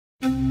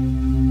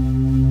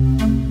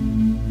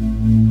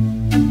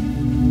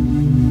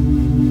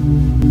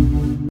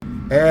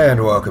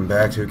And welcome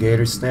back to a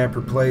Gator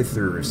Snapper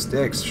playthrough of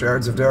Styx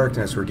Shards of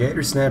Darkness, where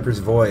Gator Snapper's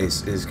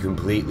voice is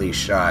completely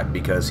shot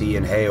because he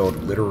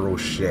inhaled literal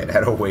shit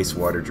at a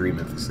wastewater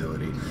treatment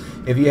facility.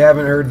 If you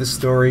haven't heard the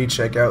story,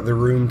 check out The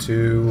Room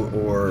 2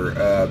 or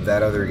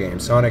that other game,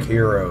 Sonic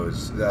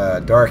Heroes,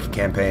 Dark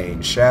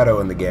Campaign, Shadow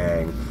and the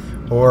Gang.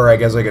 Or I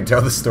guess I could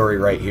tell the story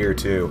right here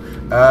too.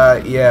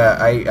 Yeah,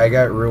 I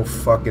got real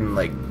fucking,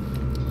 like,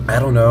 I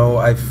don't know,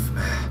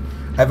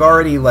 I've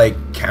already,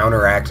 like,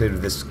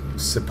 counteracted this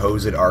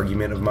supposed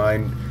argument of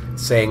mine,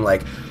 saying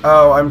like,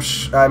 oh, I'm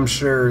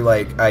sure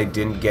like I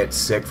didn't get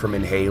sick from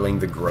inhaling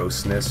the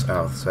grossness.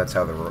 Oh, so that's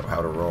how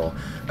to roll.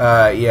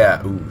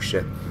 Yeah. Ooh,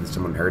 shit.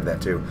 Someone heard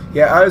that too.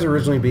 Yeah, I was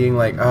originally being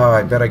like, oh,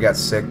 I bet I got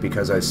sick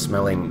because I was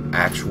smelling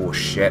actual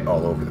shit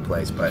all over the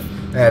place, but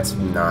that's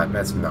not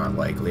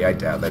likely. I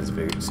doubt that's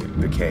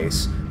the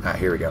case.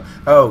 Here we go.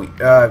 Oh,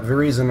 the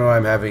reason why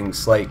I'm having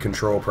slight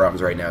control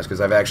problems right now is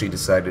because I've actually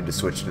decided to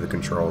switch to the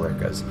controller,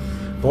 because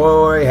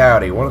boy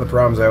howdy, one of the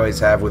problems I always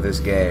have with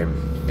this game,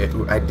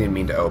 I didn't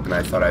mean to open,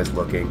 I thought I was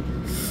looking,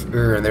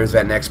 and there's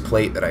that next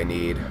plate that I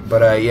need,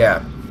 but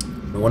yeah,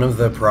 one of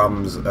the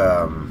problems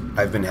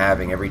I've been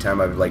having every time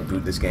I would like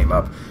boot this game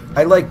up,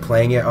 I like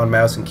playing it on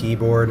mouse and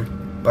keyboard,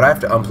 but I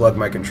have to unplug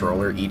my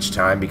controller each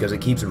time because it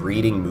keeps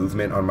reading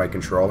movement on my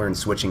controller and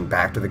switching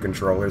back to the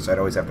controller, so I'd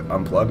always have to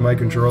unplug my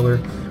controller,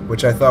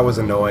 which I thought was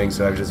annoying,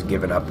 so I've just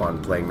given up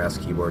on playing mouse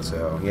and keyboard.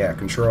 So yeah,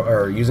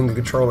 using the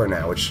controller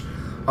now, which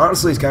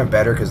honestly is kind of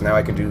better because now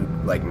I can do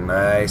like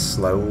nice,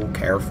 slow,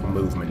 careful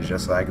movement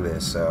just like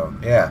this. So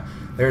yeah,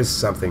 there's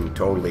something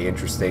totally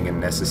interesting and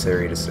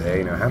necessary to say.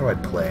 You know, how do I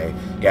play?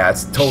 Yeah,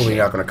 it's totally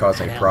not going to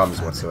cause any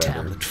problems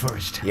whatsoever.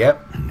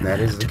 Yep, that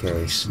is the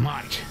case.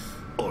 Smart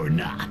or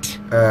not.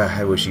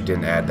 I wish he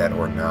didn't add that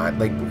 "or not."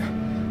 Like,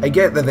 I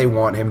get that they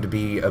want him to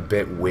be a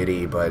bit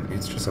witty, but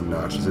it's just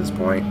obnoxious at this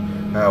point.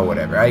 Oh,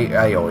 whatever.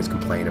 I always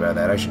complain about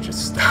that. I should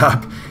just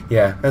stop.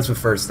 Yeah, that's the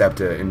first step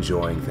to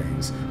enjoying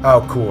things.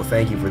 Oh, cool.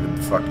 Thank you for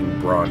the fucking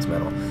bronze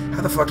medal.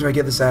 How the fuck do I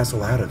get this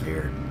asshole out of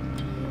here?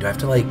 Do I have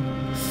to, like...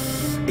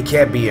 It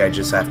can't be I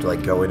just have to,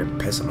 like, go in and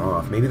piss him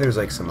off. Maybe there's,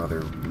 like, some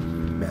other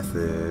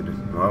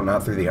method. Well,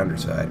 not through the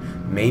underside.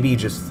 Maybe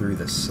just through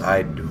the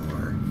side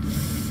door.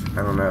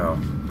 I don't know.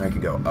 I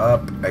could go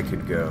up. I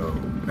could go...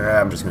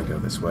 I'm just gonna go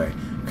this way.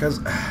 Because,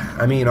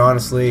 I mean,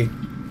 honestly,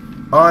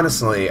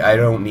 I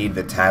don't need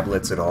the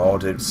tablets at all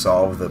to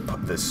solve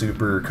the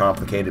super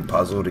complicated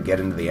puzzle to get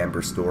into the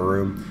Ember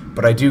storeroom.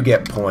 But I do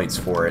get points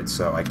for it,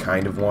 so I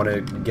kind of want to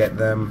get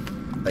them.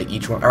 Like,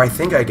 each one... Or I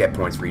think I get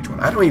points for each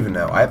one. I don't even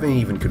know. I haven't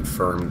even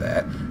confirmed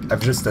that.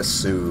 I've just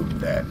assumed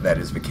that that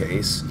is the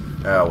case.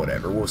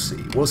 Whatever. We'll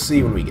see. We'll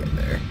see when we get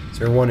there. Is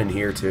there one in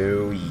here,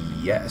 too?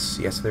 Yes.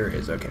 Yes, there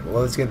is. Okay,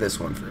 well, let's get this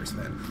one first,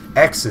 then.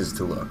 X is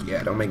to look.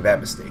 Yeah, don't make that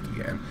mistake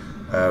again.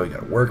 We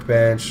got a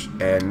workbench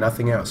and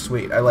nothing else.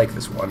 Sweet. I like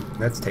this one.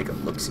 Let's take a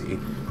look-see.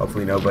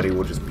 Hopefully nobody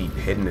will just be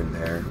hidden in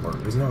there. Or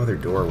there's no other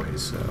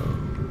doorways, so...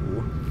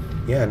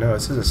 Yeah, no,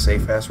 this is a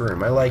safe-ass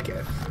room. I like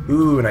it.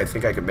 Ooh, and I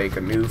think I could make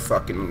a new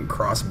fucking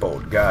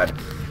crossbolt. God,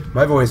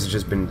 my voice has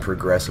just been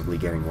progressively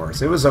getting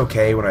worse. It was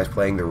okay when I was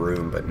playing The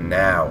Room, but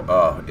now,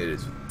 oh, it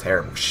is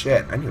terrible.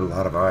 Shit, I need a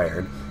lot of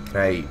iron.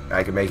 I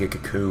can make a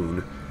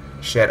cocoon.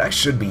 Shit, I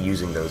should be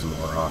using those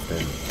more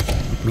often.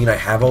 I mean, I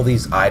have all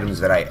these items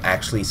that I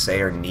actually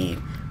say are neat,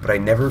 but I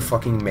never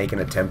fucking make an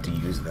attempt to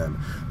use them.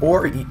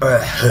 Or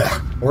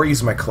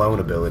use my clone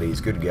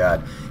abilities, good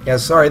god. Yeah,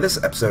 sorry,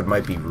 this episode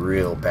might be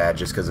real bad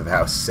just because of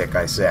how sick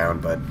I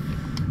sound, but...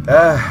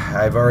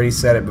 I've already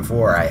said it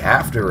before, I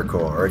have to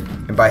record.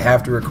 And by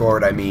have to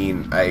record, I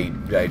mean I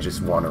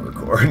just want to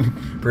record,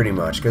 pretty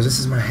much, because this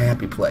is my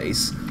happy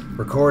place.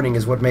 Recording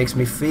is what makes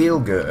me feel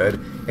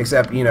good,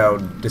 except, you know,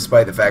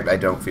 despite the fact I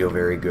don't feel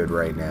very good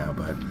right now,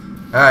 but...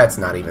 it's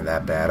not even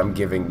that bad. I'm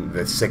giving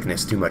the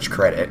sickness too much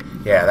credit.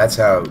 Yeah, that's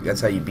how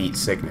you beat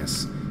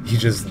sickness. You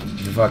just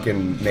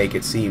fucking make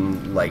it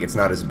seem like it's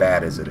not as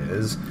bad as it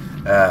is.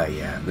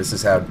 Yeah, this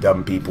is how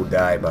dumb people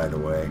die, by the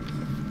way.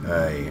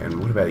 And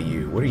what about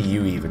you? What are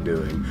you even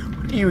doing?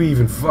 What are you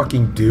even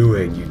fucking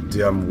doing, you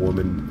dumb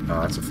woman?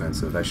 Oh, that's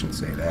offensive. I shouldn't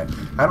say that.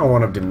 I don't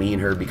want to demean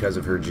her because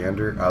of her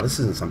gender. Oh, this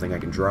isn't something I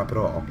can drop at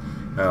all.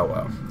 Oh,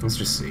 well. Let's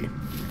just see.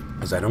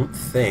 Because I don't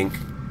think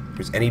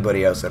there's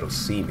anybody else that'll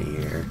see me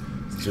here.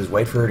 Just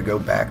wait for her to go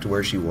back to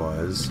where she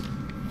was.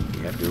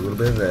 Yeah, do a little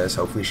bit of this.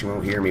 Hopefully she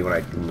won't hear me when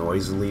I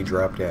noisily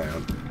drop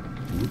down.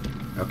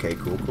 Okay,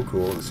 cool.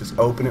 Let's just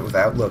open it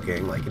without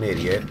looking like an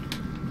idiot.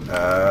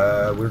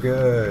 We're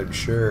good.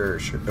 Sure.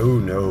 Oh,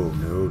 no.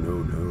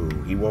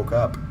 He woke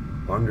up.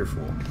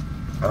 Wonderful.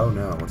 Oh,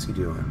 no. What's he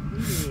doing?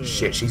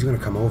 Shit, she's gonna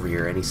come over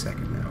here any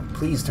second now.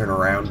 Please turn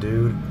around,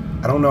 dude.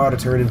 I don't know how to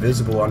turn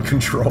invisible on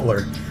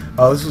controller.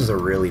 Oh, this was a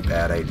really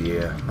bad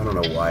idea. I don't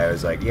know why I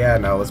was like, yeah,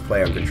 no, let's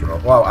play on control.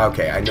 Well,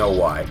 okay, I know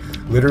why.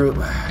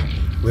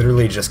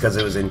 Literally just because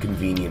it was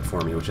inconvenient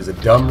for me, which is a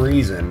dumb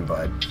reason,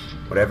 but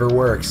whatever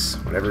works,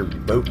 whatever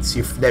boats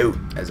you float,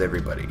 as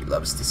everybody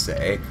loves to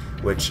say,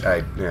 which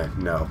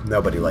no,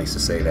 nobody likes to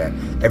say that.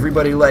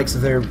 Everybody likes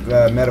their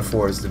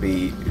metaphors to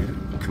be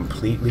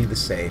completely the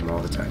same all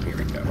the time. Here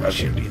we go. I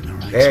should be in the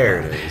right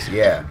There spot. it is,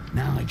 yeah.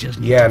 Now I just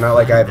need Yeah, to not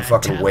like I have a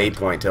find fucking that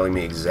waypoint telling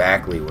me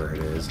exactly where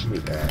it is. Give me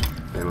that.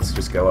 And let's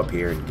just go up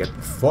here and get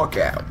the fuck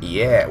out.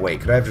 Yeah,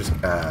 wait, could I have just...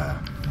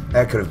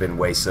 that could have been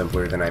way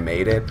simpler than I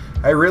made it.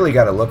 I really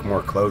gotta look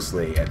more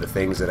closely at the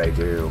things that I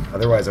do.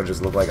 Otherwise, I'll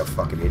just look like a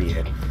fucking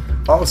idiot.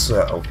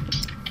 Also,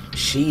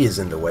 she is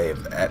in the way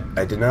of that.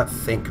 I did not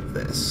think of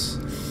this.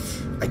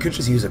 I could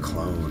just use a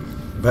clone.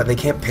 But they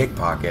can't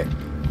pickpocket.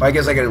 Well, I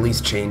guess I could at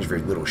least change for a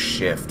little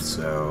shift,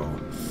 so...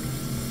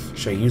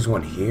 Should I use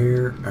one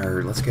here?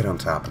 Or let's get on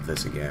top of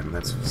this again.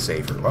 That's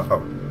safer.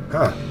 Whoa.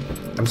 Huh.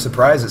 I'm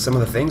surprised at some of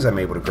the things I'm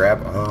able to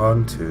grab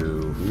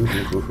onto.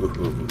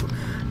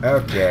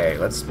 Okay,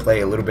 let's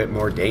play a little bit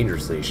more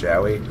dangerously,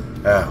 shall we?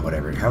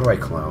 Whatever. How do I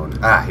clone?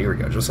 Ah, here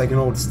we go. Just like an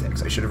old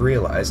Styx. I should have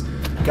realized.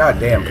 God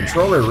damn,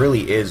 controller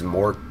really is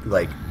more,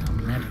 like,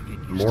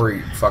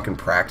 more fucking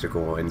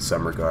practical in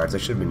some regards. I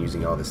should have been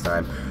using all this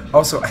time.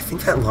 Also, I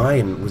think that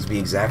line was the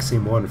exact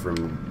same one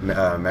from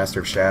Master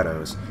of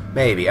Shadows.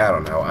 Maybe, I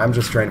don't know. I'm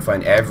just trying to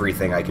find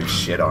everything I can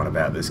shit on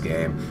about this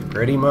game.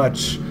 Pretty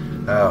much.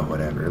 Oh,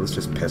 whatever. Let's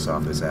just piss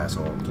off this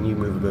asshole. Can you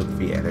move a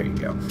bit? Yeah, there you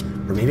go.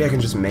 Or maybe I can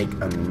just make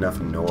enough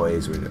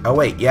noise. Oh,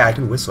 wait. Yeah, I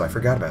can whistle. I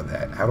forgot about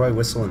that. How do I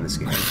whistle in this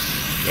game?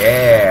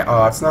 Yeah.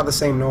 Oh, it's not the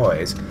same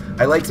noise.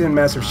 I liked it in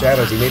Master of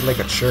Shadows. He made like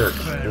a chirp.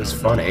 It was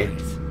funny.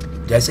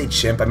 Did I say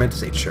chimp? I meant to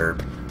say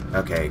chirp.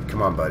 Okay,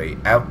 come on, buddy.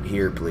 Out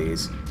here,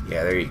 please.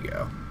 Yeah, there you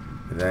go.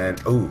 And then...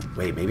 Oh,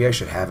 wait. Maybe I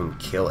should have him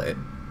kill it.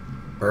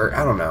 Or,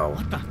 I don't know.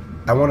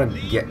 I want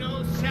to get...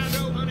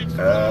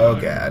 Oh,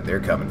 God. They're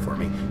coming for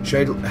me.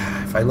 Should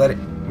I... If I let it...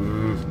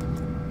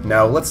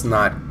 No, let's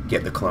not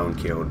get the clone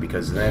killed,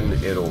 because then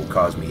it'll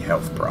cause me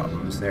health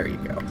problems. There you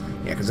go.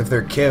 Yeah, because if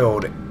they're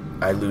killed,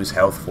 I lose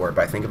health for it.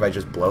 But I think if I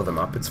just blow them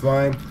up, it's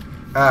fine.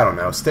 I don't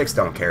know. Styx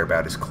don't care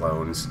about his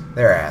clones.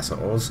 They're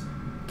assholes.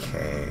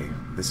 Okay.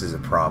 This is a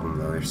problem,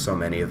 though. There's so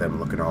many of them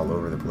looking all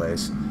over the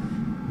place.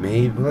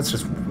 Maybe... Let's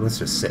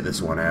just sit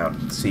this one out.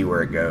 See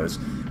where it goes.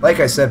 Like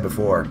I said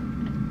before...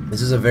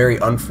 This is a very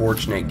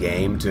unfortunate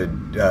game to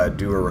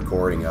do a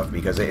recording of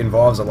because it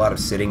involves a lot of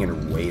sitting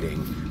and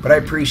waiting. But I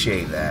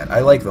appreciate that.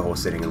 I like the whole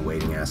sitting and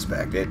waiting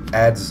aspect. It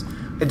adds...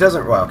 It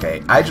doesn't... Well,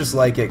 okay. I just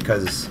like it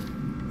because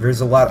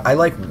there's a lot... I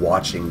like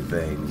watching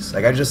things.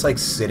 Like, I just like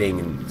sitting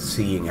and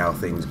seeing how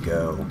things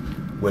go.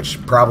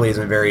 Which probably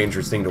isn't very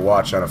interesting to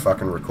watch on a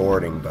fucking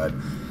recording, but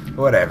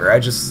whatever. I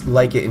just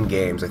like it in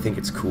games. I think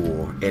it's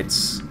cool.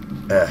 It's...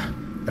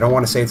 I don't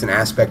want to say it's an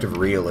aspect of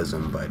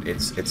realism, but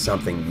it's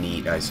something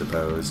neat, I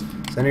suppose.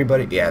 Is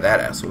anybody... Yeah, that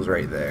asshole's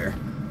right there.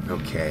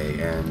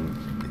 Okay, and...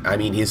 I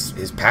mean,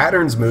 his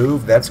patterns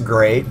move, that's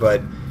great,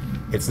 but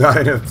it's not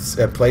in a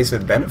place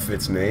that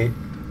benefits me.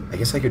 I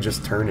guess I could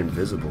just turn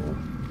invisible.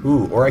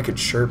 Ooh, or I could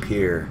chirp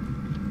here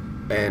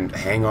and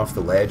hang off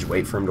the ledge,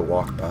 wait for him to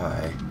walk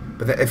by.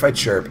 But if I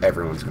chirp,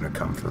 everyone's going to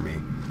come for me.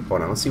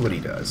 Hold on, let's see what he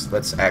does.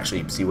 Let's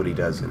actually see what he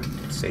does in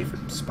a safer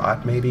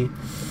spot, maybe?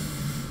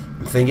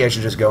 I'm thinking I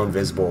should just go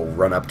invisible,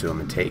 run up to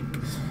him, and take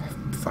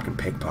fucking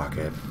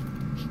pickpocket.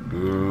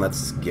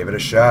 Let's give it a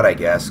shot, I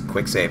guess.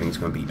 Quick saving's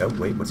going to be... Oh,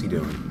 wait, what's he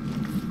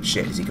doing?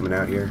 Shit, is he coming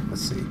out here?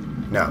 Let's see.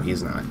 No,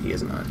 he's not. He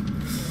is not.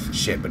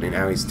 Shit, but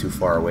now he's too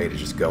far away to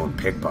just go and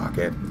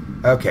pickpocket.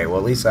 Okay, well,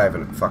 at least I have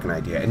a fucking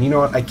idea. And you know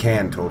what? I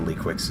can totally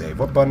quick save.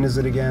 What button is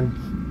it again?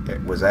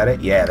 Was that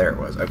it? Yeah, there it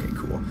was. Okay,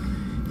 cool.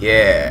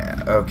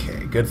 Yeah,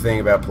 okay. Good thing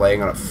about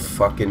playing on a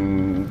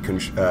fucking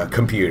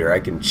computer. I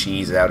can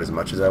cheese out as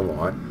much as I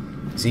want.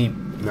 Is he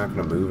not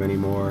going to move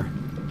anymore?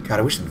 God,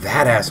 I wish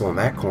that asshole in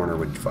that corner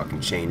would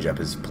fucking change up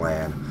his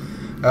plan.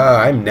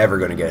 I'm never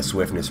going to get a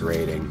swiftness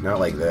rating. Not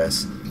like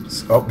this.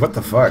 Oh, what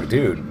the fuck,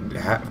 dude?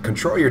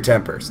 Control your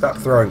temper. Stop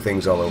throwing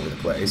things all over the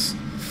place.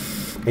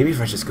 Maybe if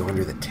I just go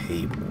under the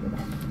table.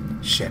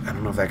 Shit, I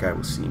don't know if that guy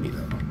will see me,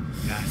 though.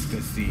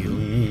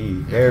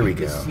 There we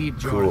go.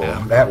 Cool.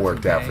 That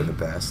worked out for the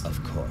best.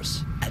 Of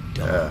course.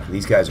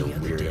 These guys are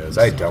weirdos.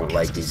 I don't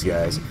like these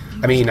guys.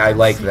 I mean, I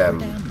like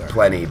them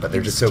plenty, but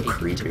they're just so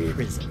creepy.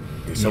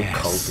 They're so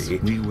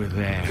culty. We were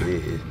there.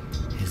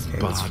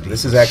 Okay,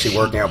 this is actually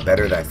working out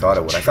better than I thought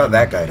it would. I thought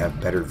that guy'd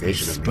have better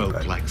vision of me, Spoke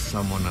but like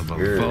someone of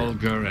a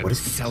vulgar and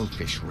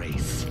selfish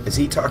race. is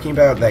he talking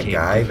about that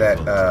guy that,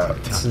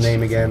 what's his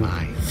name again?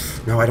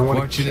 No, I don't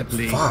want to...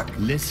 Fuck.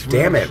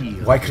 Damn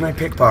it. Why couldn't I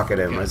pickpocket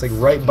him? I was like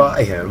right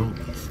by him.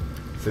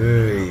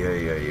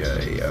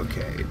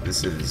 Okay,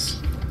 this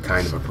is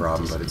kind of a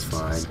problem, but it's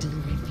fine.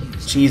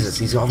 Jesus,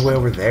 he's all the way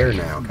over there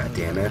now. God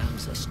damn it.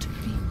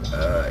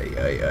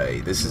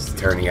 This is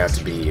turning out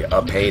to be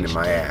a pain in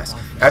my ass.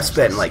 I've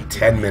spent like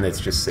 10 minutes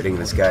just sitting in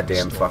this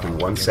goddamn fucking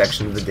one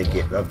section of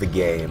the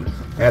game.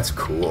 That's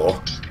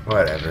cool.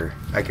 Whatever.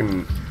 I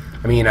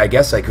mean, I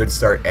guess I could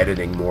start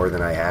editing more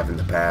than I have in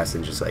the past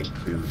and just like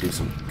do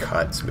some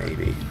cuts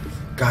maybe.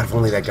 God, if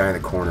only that guy in the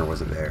corner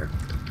wasn't there.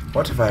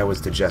 What if I was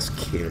to just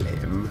kill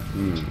him?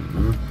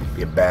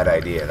 Be a bad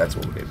idea. That's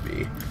what it'd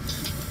be.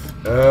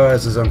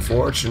 This is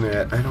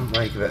unfortunate. I don't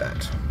like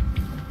that.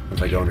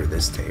 If I go under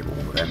this table,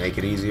 will that make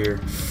it easier?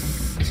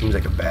 Seems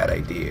like a bad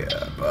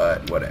idea,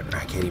 but whatever.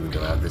 I can't even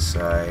go out this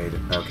side.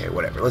 Okay,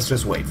 whatever. Let's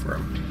just wait for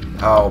him.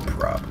 I'll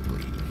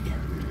probably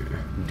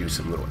do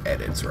some little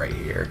edits right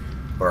here.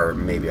 Or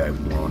maybe I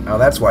won't. Oh,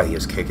 that's why he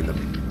was kicking the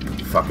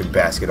fucking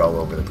basket all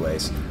over the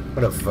place.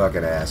 What a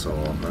fucking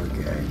asshole.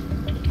 Okay.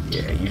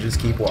 Yeah, you just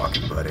keep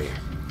walking, buddy.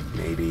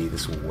 Maybe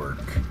this will work.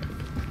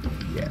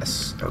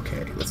 Yes.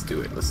 Okay, let's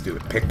do it. Let's do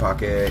it.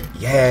 Pickpocket.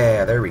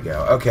 Yeah, there we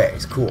go. Okay,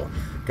 it's cool.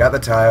 Got the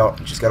tile.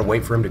 Just gotta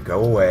wait for him to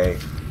go away.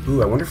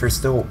 Ooh, I wonder if there's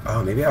still...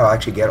 Oh, maybe I'll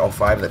actually get all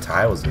 5 of the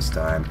tiles this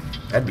time.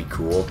 That'd be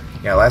cool.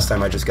 Yeah, last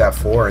time I just got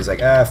 4. It's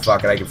like,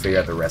 fuck it, I can figure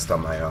out the rest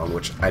on my own.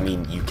 Which, I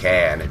mean, you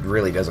can. It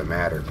really doesn't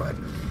matter. But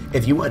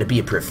if you want to be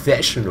a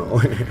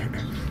professional...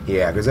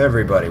 yeah, because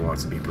everybody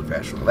wants to be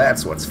professional.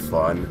 That's what's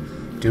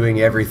fun.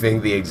 Doing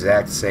everything the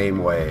exact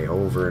same way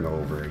over and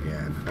over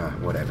again.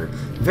 Whatever.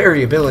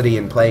 Variability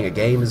in playing a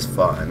game is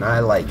fun. I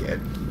like it.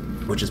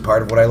 Which is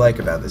part of what I like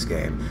about this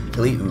game. At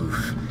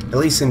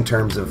least in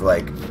terms of,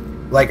 like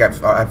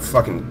I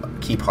fucking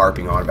keep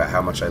harping on about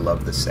how much I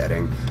love the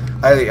setting.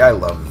 I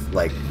love,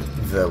 like,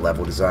 the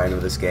level design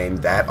of this game.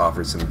 That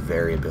offers some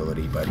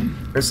variability, but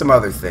there's some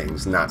other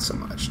things, not so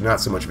much. Not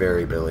so much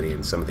variability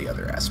in some of the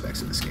other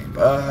aspects of this game.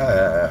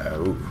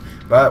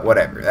 But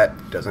whatever,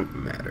 that doesn't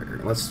matter.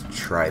 Let's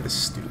try this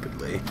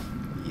stupidly.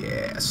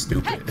 Yeah,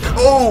 stupid.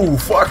 Oh,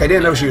 fuck, I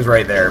didn't know she was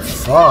right there.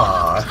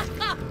 Fuck.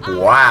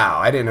 Wow,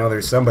 I didn't know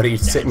there's somebody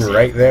sitting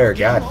right there.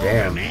 God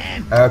damn.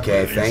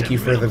 Okay, thank you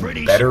for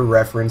the better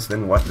reference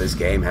than what this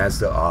game has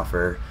to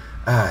offer.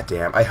 Ah,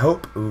 damn. I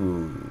hope...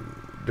 Ooh.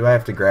 Do I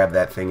have to grab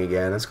that thing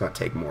again? That's going to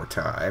take more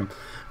time.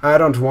 I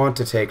don't want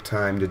to take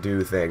time to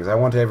do things. I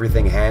want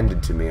everything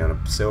handed to me on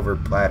a silver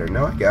platter.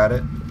 No, I got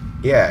it.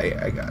 Yeah,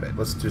 I got it.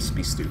 Let's just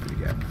be stupid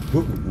again.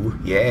 Ooh,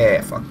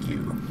 yeah, fuck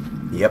you.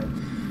 Yep.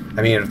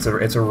 I mean, it's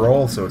a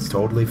roll, so it's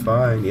totally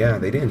fine. Yeah,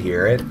 they didn't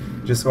hear it.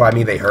 Just, well, I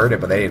mean, they heard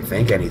it, but they didn't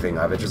think anything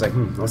of it. Just like,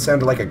 that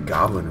sounded like a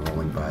goblin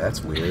rolling by.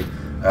 That's weird.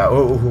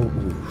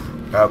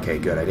 Okay,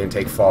 good. I didn't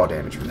take fall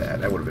damage for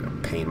that. That would have been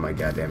a pain in my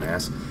goddamn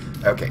ass.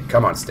 Okay,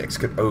 come on, Styx.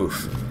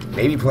 Oof.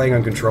 Maybe playing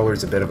on controller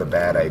is a bit of a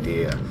bad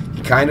idea.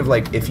 He kind of,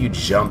 like, if you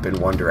jump in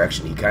one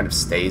direction, he kind of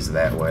stays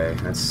that way.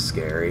 That's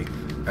scary.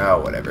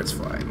 Oh, whatever. It's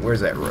fine. Where's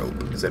that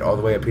rope? Is it all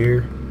the way up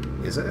here?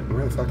 Is it?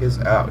 Where the fuck is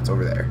it? Oh, it's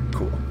over there.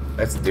 Cool.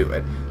 Let's do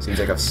it. Seems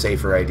like a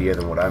safer idea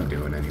than what I'm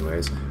doing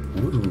anyways.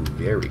 Ooh,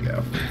 there we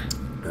go.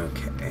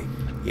 Okay.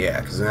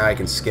 Yeah, because now I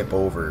can skip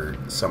over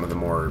some of the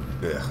more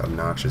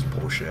obnoxious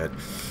bullshit.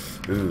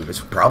 Ooh, this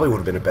probably would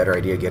have been a better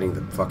idea getting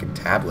the fucking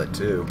tablet,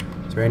 too.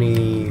 Is there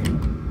any...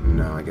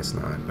 No, I guess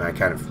not. I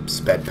kind of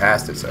sped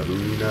past it, so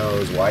who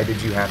knows? Why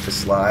did you have to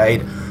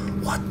slide?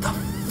 What the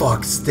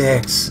fuck,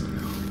 Styx?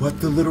 What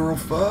the literal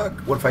fuck?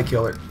 What if I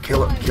kill her?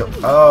 Kill her. Kill.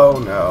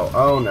 Oh no.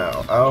 Oh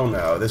no. Oh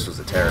no. This was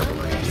a terrible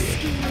idea.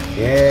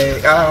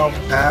 Yay. Ow.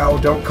 Ow.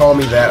 Don't call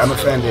me that. I'm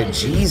offended.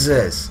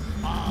 Jesus.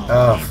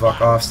 Oh,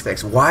 fuck off,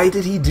 Styx. Why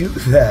did he do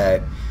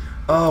that?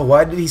 Oh,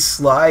 why did he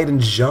slide and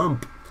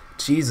jump?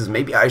 Jesus,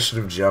 maybe I should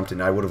have jumped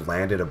and I would have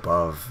landed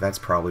above. That's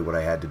probably what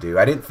I had to do.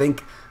 I didn't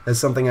think that's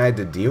something I had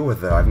to deal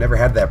with, though. I've never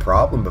had that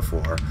problem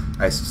before.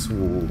 I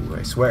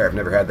swear I've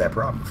never had that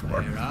problem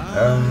before.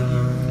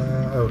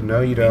 Oh, no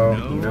you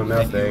don't. You know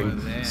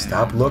nothing.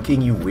 Stop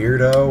looking, you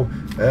weirdo.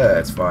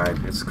 It's fine.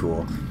 It's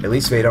cool. At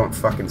least they don't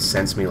fucking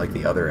sense me like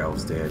the other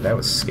elves did. That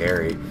was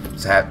scary.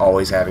 Just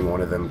always having one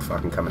of them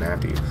fucking coming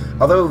after you.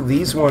 Although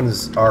these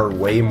ones are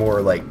way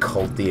more, like,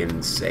 culty and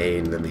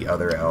insane than the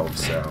other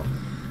elves, so...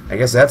 I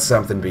guess that's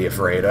something to be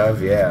afraid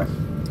of, yeah.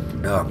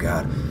 Oh,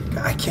 God.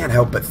 I can't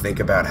help but think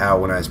about how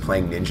when I was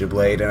playing Ninja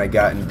Blade and I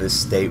got into this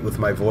state with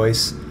my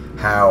voice,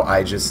 how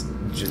I just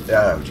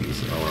oh,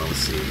 jeez. Oh, let's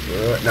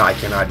see. No, I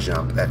cannot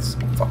jump. That's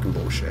fucking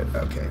bullshit.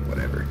 Okay,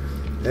 whatever.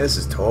 This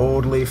is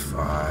totally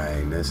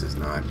fine. This is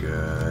not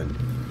good.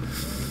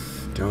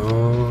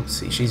 Don't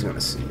see. She's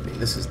gonna see me.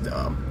 This is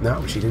dumb.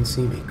 No, she didn't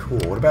see me. Cool.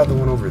 What about the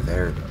one over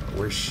there, though?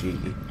 Where's she?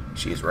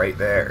 She's right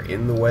there,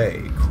 in the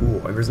way.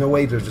 Cool. And there's no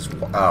way to just...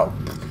 Oh.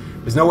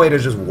 There's no way to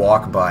just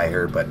walk by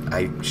her, but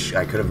I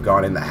could have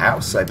gone in the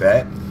house, I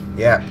bet.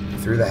 Yeah,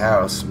 through the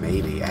house,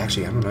 maybe.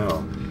 Actually, I don't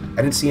know.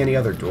 I didn't see any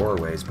other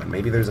doorways, but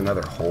maybe there's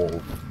another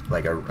hole,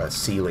 like a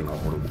ceiling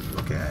hole to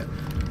look at.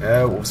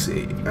 We'll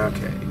see.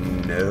 Okay,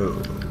 no.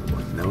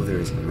 No,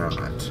 there's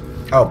not.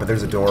 Oh, but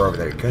there's a door over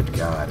there. Good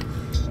God.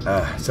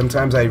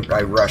 Sometimes I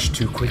rush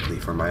too quickly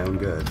for my own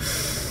good.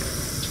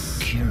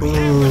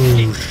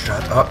 Ooh,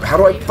 shut up. How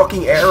do I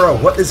fucking arrow?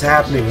 What is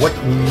happening?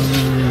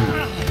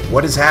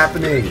 What is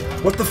happening?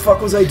 What the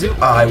fuck was I doing?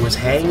 I was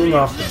hanging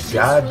off the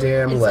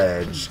goddamn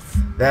ledge.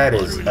 That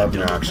is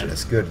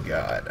obnoxious. Good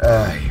God.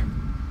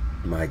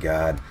 My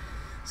God.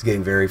 It's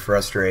getting very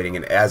frustrating,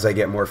 and as I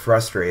get more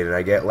frustrated,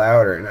 I get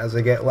louder, and as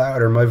I get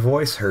louder, my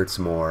voice hurts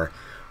more.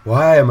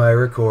 Why am I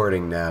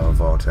recording now,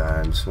 of all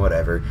times?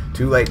 Whatever.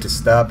 Too late to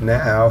stop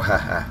now. Ha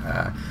ha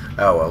ha.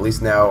 Oh, well, at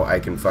least now I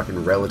can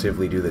fucking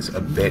relatively do this a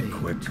bit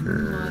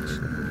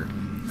quicker.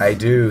 I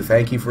do.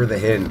 Thank you for the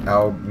hint.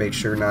 I'll make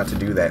sure not to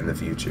do that in the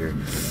future.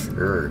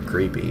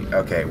 Creepy.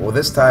 Okay, well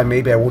this time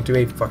maybe I won't do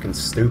any fucking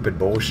stupid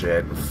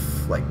bullshit.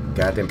 Like,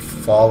 goddamn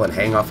fall and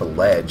hang off a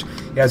ledge.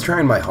 Yeah, I was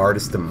trying my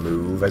hardest to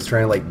move. I was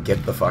trying to, like,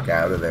 get the fuck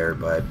out of there,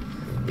 but...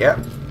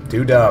 yeah,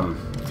 too dumb.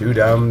 Too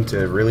dumb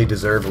to really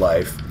deserve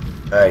life.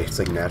 It's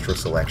like natural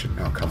selection.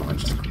 Oh, come on.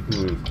 Just,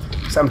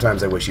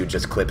 Sometimes I wish you'd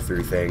just clip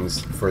through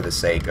things for the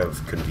sake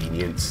of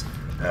convenience.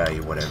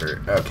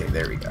 Whatever. Okay,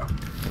 there we go.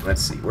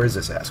 Let's see. Where's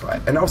this asshole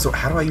at? And also,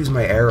 how do I use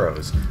my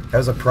arrows? That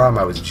was a problem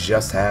I was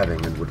just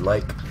having and would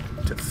like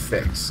to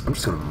fix. I'm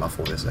just gonna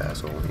muffle this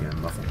asshole. Yeah,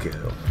 muffle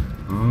kill.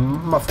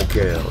 Muffle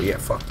kill. Yeah,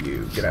 fuck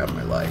you. Get out of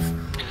my life.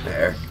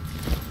 There.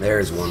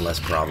 There's one less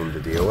problem to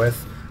deal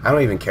with. I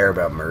don't even care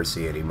about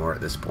mercy anymore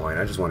at this point.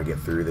 I just want to get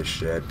through this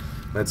shit.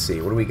 Let's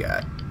see. What do we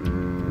got?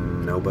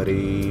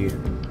 Nobody...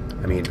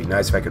 I mean, it'd be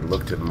nice if I could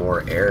look to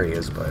more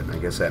areas, but I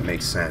guess that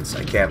makes sense.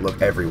 I can't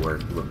look everywhere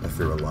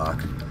through a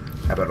lock.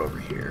 How about over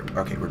here?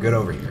 Okay, we're good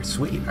over here.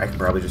 Sweet. I can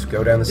probably just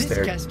go down the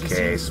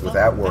staircase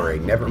without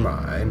worrying. Never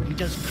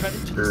mind.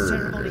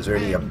 Is there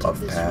any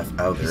above path?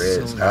 Oh, there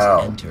is.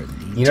 Oh.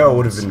 You know, it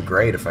would have been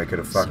great if I could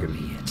have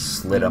fucking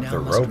slid up the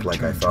rope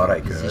like I thought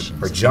I could.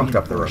 Or jumped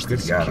up the rope.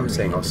 Good God, I'm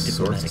saying all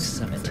sorts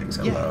of things.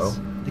 Hello.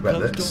 What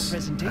about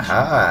this?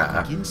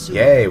 Aha!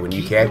 Yay, when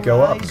you can't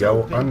go up,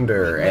 go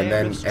under,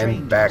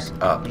 and back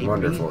up.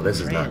 Wonderful. This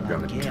is not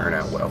going to turn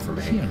out well for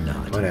me.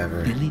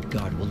 Whatever.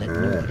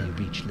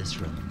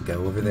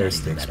 Go over there,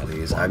 Styx,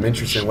 please. I'm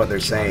interested in what they're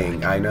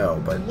saying, I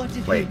know, but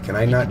wait, can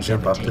I not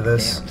jump up to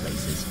this?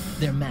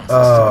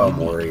 Oh, I'm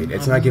worried.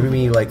 It's not giving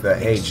me, like, the,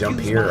 hey, jump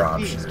here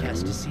option.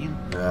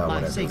 Oh,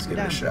 whatever, let's give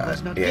it a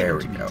shot. Yeah, there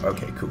we go.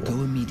 Okay, cool. Go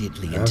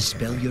immediately and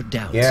dispel your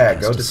doubts. Yeah,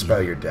 go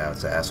dispel your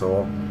doubts,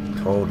 asshole.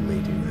 Totally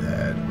do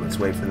that. Let's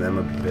wait for them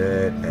a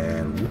bit,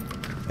 and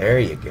whoop. There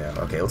you go.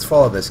 Okay, let's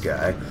follow this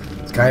guy.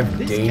 It's kind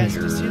of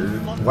dangerous.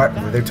 What?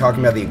 They're talking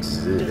about the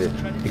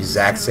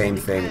exact same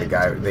thing the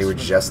guy they were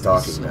just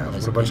talking about.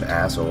 What a bunch of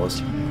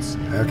assholes.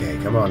 Okay,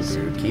 come on,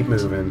 dude. Keep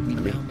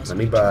moving. Let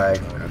me by.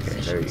 Okay,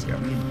 there you go.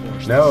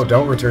 No,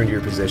 don't return to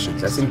your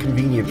positions. That's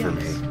inconvenient for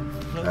me.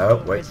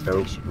 Oh, wait.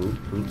 Oh,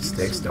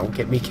 Styx, don't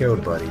get me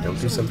killed, buddy. Don't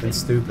do something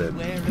stupid.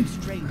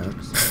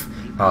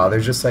 Oh,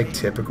 they're just like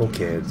typical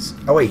kids.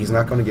 Oh, wait, he's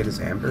not going to get his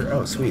amber?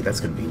 Oh, sweet. That's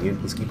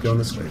convenient. Let's keep going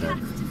this way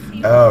then.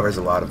 Oh, there's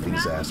a lot of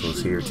these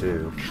assholes here,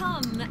 too.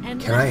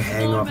 Can I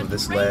hang off of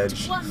this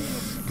ledge?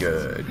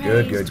 Good,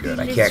 good, good, good.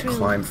 I can't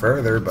climb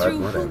further, but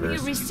whatever.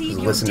 Just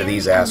listen to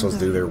these assholes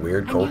do their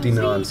weird culty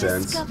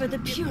nonsense.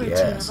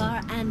 Yes.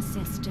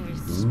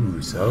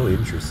 Ooh, so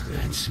interesting.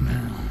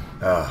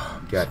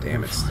 Oh, god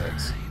damn it,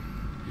 Styx.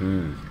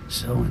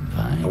 So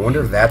inviting. I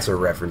wonder if that's a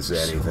reference to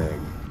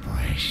anything.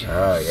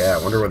 Oh, yeah,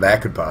 I wonder what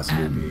that could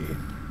possibly be.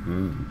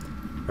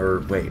 Or,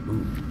 wait,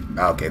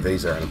 okay,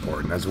 these are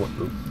unimportant. That's what...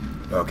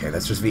 Okay,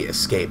 that's just the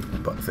escape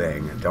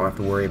thing. I don't have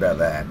to worry about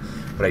that.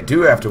 What I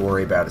do have to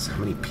worry about is how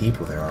many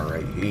people there are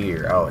right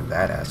here. Oh, and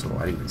that asshole.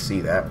 I didn't even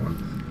see that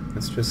one.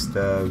 Let's just be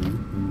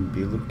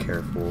a little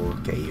careful.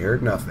 Okay, you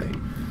heard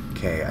nothing.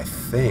 Okay, I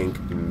think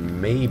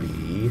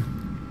maybe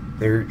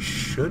there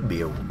should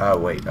be a... Oh,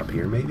 wait, up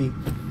here maybe?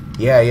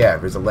 Yeah,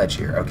 there's a ledge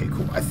here. Okay,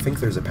 cool. I think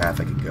there's a path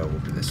I can go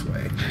over this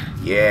way.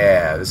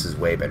 Yeah, this is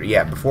way better.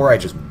 Yeah, before I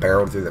just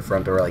barreled through the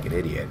front door like an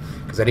idiot.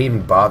 Because I didn't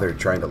even bother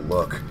trying to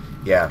look.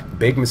 Yeah,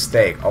 big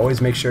mistake.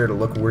 Always make sure to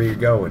look where you're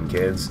going,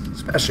 kids.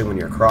 Especially when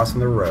you're crossing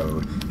the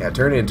road. Yeah,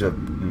 turn it into a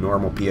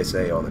normal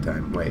PSA all the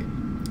time. Wait,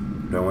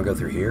 do I want to go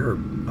through here or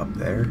up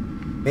there?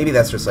 Maybe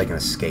that's just like an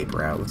escape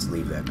route. Let's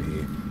leave that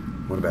be.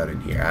 What about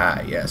in here? Ah,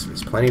 yes,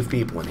 there's plenty of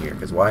people in here,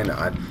 because why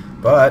not?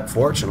 But,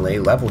 fortunately,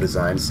 level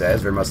design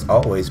says there must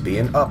always be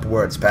an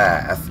upwards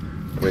path.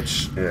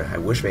 Which, I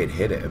wish they'd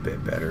hit it a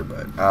bit better,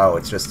 but... Oh,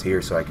 it's just here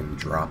so I can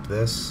drop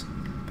this?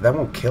 But that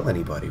won't kill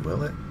anybody,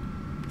 will it?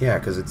 Yeah,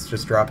 because it's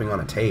just dropping on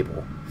a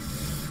table.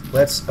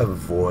 Let's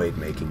avoid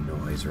making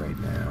noise right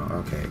now.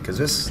 Okay, because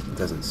this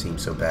doesn't seem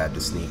so bad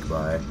to sneak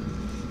by.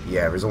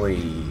 Yeah, there's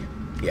only...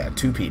 Yeah,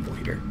 2 people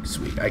here.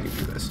 Sweet, I can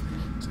do this.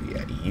 So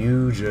yeah,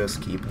 you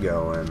just keep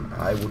going.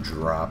 I will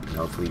drop, and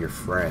hopefully your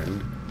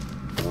friend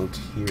won't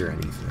hear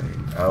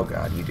anything. Oh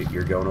god,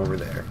 you're going over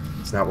there.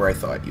 It's not where I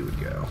thought you would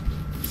go.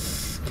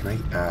 Can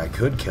I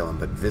could kill him,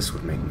 but this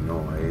would make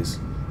noise.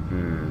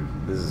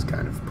 This is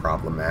kind of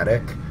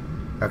problematic.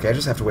 Okay, I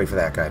just have to wait for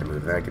that guy to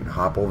move. Then I can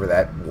hop over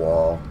that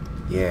wall.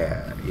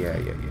 Yeah.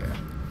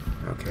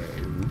 Okay.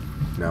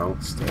 No,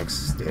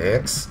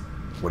 Styx.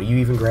 What are you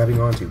even grabbing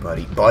onto,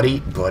 buddy?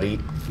 Buddy,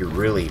 you're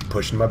really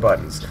pushing my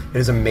buttons. It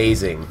is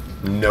amazing.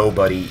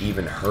 Nobody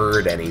even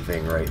heard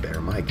anything right there.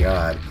 My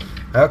god.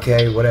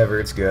 Okay, whatever,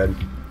 it's good.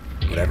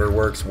 Whatever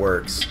works,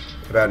 works.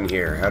 What about in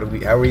here? How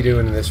are we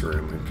doing in this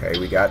room? Okay,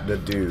 we got the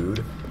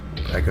dude.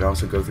 But I could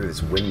also go through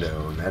this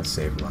window, and that'd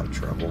save a lot of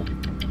trouble.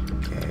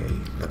 Okay,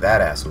 but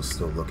that asshole's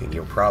still looking.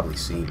 He'll probably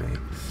see me.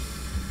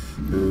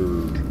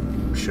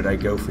 Ooh, should I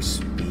go for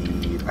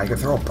speed? I could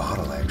throw a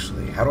bottle,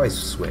 actually. How do I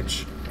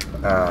switch?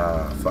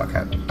 Fuck.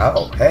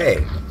 Oh,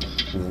 hey.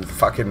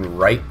 Fucking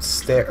right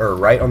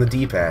on the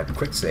D-pad.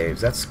 Quick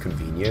saves. That's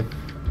convenient.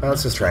 Well,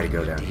 let's just try to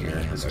go down here.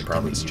 This is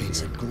probably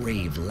demonstrates easier. a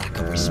grave lack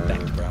of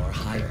respect for our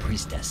high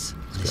priestess,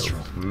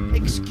 Literal.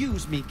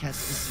 Excuse me,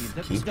 Castici.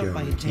 That was not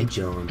my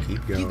intention.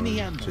 Keep going. Give me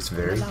ammo. Just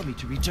very. Allow me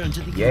to return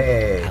to the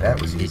Yay,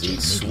 that was easy.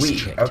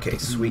 Sweet. Okay,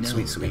 sweet.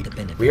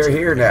 We are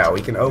here now.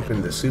 We can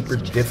open the super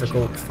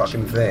difficult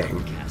fucking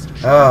thing.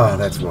 Oh,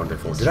 that's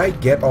wonderful. Did I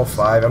get all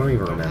 5? I don't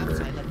even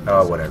remember.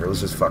 Oh, whatever.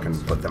 Let's just fucking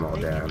put them all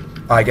down.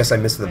 Oh, I guess I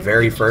missed the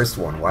very first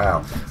one. Wow.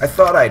 I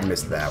thought I'd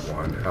missed that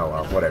one. Oh,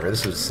 well, whatever.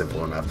 This was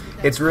simple enough.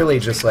 It's really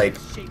just like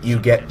you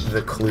get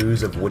the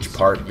clues of which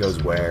part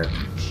goes where.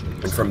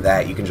 And from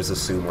that, you can just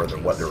assume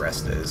what the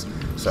rest is.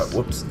 So,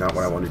 whoops, not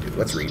what I want to do.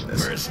 Let's read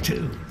this. Verse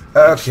 2.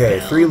 Okay,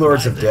 3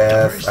 Lords of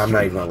Death. I'm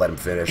not even going to let him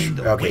finish.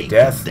 Okay,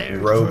 Death,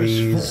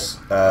 Robies,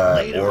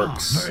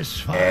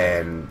 Orcs,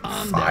 and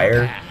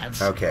Fire.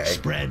 Okay,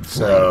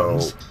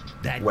 so...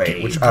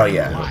 Wait, which... Oh,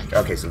 yeah.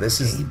 Okay, so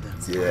this is...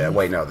 Yeah,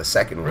 wait, no, the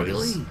second one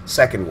is...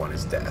 Second one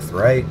is Death,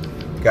 right?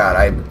 God,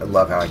 I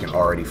love how I can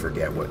already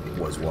forget what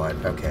was what.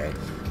 Okay,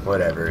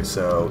 whatever.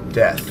 So,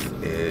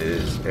 Death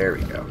is... There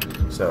we go.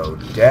 So,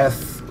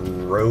 Death,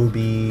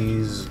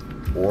 Robies,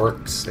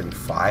 Orcs, and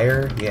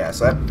Fire? Yeah,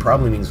 so that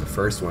probably means the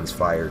first one's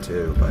Fire,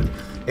 too, but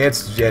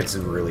it's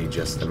really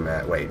just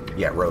the... Wait,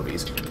 yeah,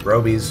 Robies.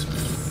 Robies...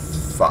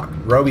 Fuck.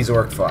 Robies,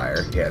 Orc,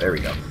 Fire. Yeah, there we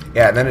go.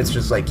 Yeah, and then it's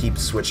just like keep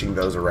switching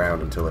those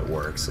around until it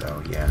works.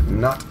 So, yeah,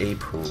 not a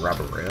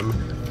problem.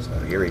 So,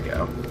 here we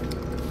go.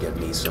 Get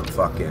me some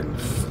fucking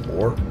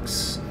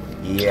orcs.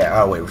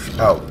 Yeah, oh, wait.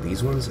 Oh,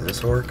 these ones? Is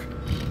this orc?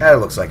 That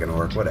looks like an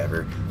orc,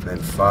 whatever. And then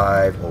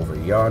 5 over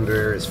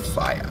yonder is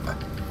Fire.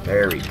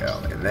 There we go.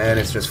 And then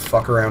it's just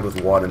fuck around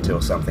with 1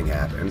 until something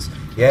happens.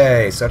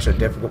 Yay, such a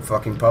difficult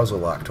fucking puzzle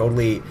lock.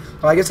 Totally...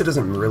 Well, I guess it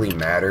doesn't really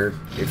matter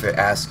if it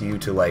asks you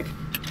to, like,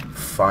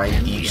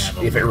 find each...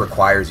 If it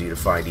requires you to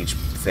find each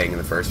thing in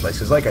the first place.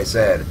 Because, like I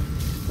said,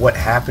 what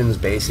happens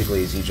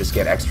basically is you just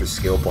get extra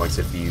skill points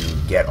if you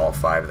get all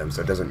 5 of them,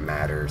 so it doesn't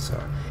matter.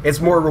 So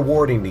it's more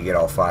rewarding to get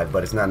all 5,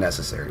 but it's not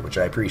necessary, which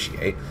I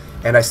appreciate.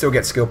 And I still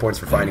get skill points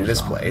for finding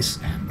this place.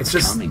 It's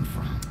just...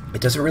 It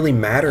doesn't really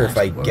matter if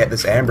I get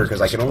this amber,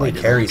 because I can only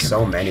carry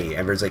so many.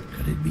 Amber's like...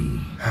 Could it be?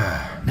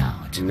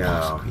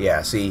 No.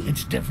 Yeah, see...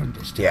 It's different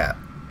this time. Yeah.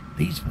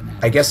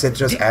 I guess it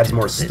just adds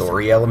more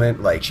story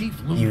element, like,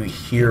 you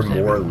hear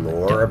more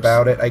lore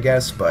about it, I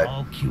guess, but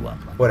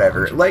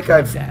whatever. Like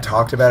I've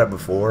talked about it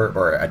before,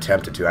 or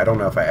attempted to, I don't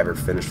know if I ever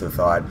finished the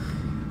thought.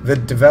 The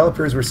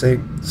developers were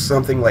saying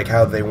something like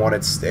how they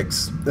wanted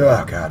Styx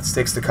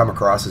to come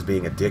across as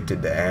being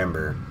addicted to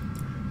Amber.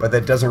 But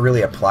that doesn't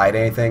really apply to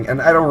anything,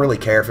 and I don't really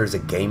care if there's a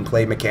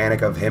gameplay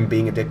mechanic of him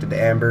being addicted to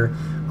Amber.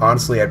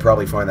 Honestly, I'd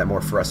probably find that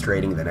more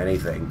frustrating than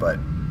anything, but...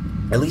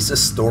 At least a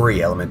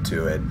story element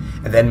to it,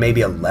 and then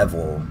maybe a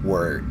level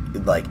where,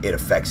 like, it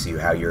affects you,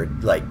 how you're,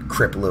 like,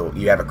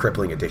 you have a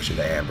crippling addiction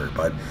to Amber,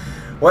 but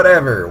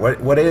whatever,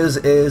 what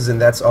is,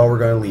 and that's all we're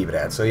going to leave it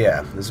at. So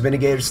yeah, this has been a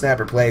Gator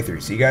Snapper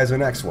playthrough. See you guys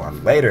in the next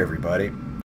one. Later, everybody.